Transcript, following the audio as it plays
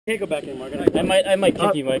Can't go back anymore. I might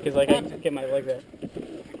kick you, Mike, because like I get my legs out.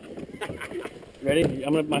 Ready?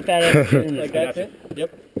 I'm gonna my fat ass in like that.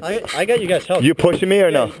 Yep. I got you guys help. You pushing me or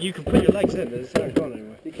no? You can put your legs in. It's not going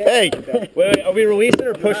anywhere. Hey! Wait, are we releasing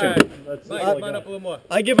or pushing? Let's line up a little more.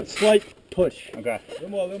 I give a slight push. Okay. A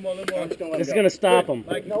little more. This is gonna stop him.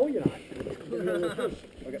 Mike, No, you're not.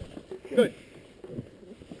 okay. Good.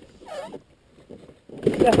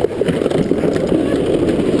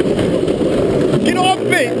 Get off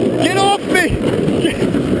me! Get off me!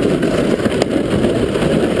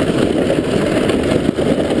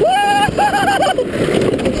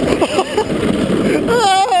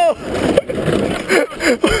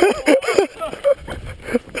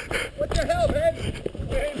 What the hell, man?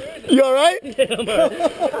 You alright?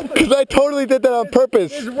 Because I totally did that on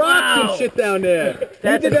purpose. There's rocks and shit down there.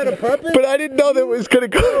 You did that on purpose? But I didn't know that it was gonna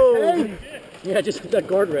go. Yeah, just hit that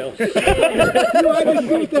guardrail. I didn't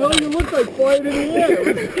see what the hell you look like flying in the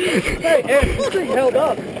air. Hey, this thing held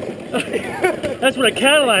up. That's what a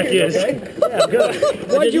Cadillac is. Yeah, good.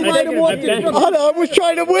 Why'd you ride him off the front? I was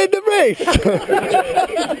trying to win the race.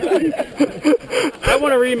 I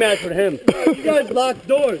want a rematch with him. You guys locked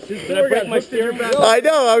doors. His door got my hooked in your back. I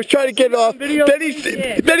know. I was trying to get it off.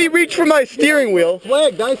 Then he reached for my steering wheel.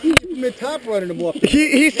 Flagged. I see you mid top running him off.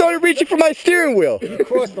 He started reaching for my steering wheel. He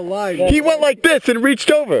crossed the line. He went like this and reached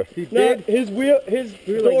over. He did. His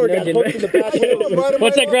door got hooked in the back wheel.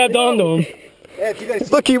 Once I grabbed onto him. Yeah, if you guys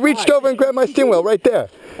see Look, he reached over and grabbed my steering wheel right there.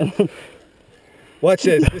 Watch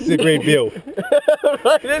this. This is a great view. You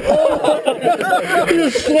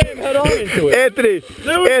just slam head on into it.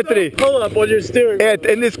 Anthony. Pull up on your steering wheel.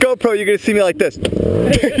 In this GoPro, you're gonna see me like this.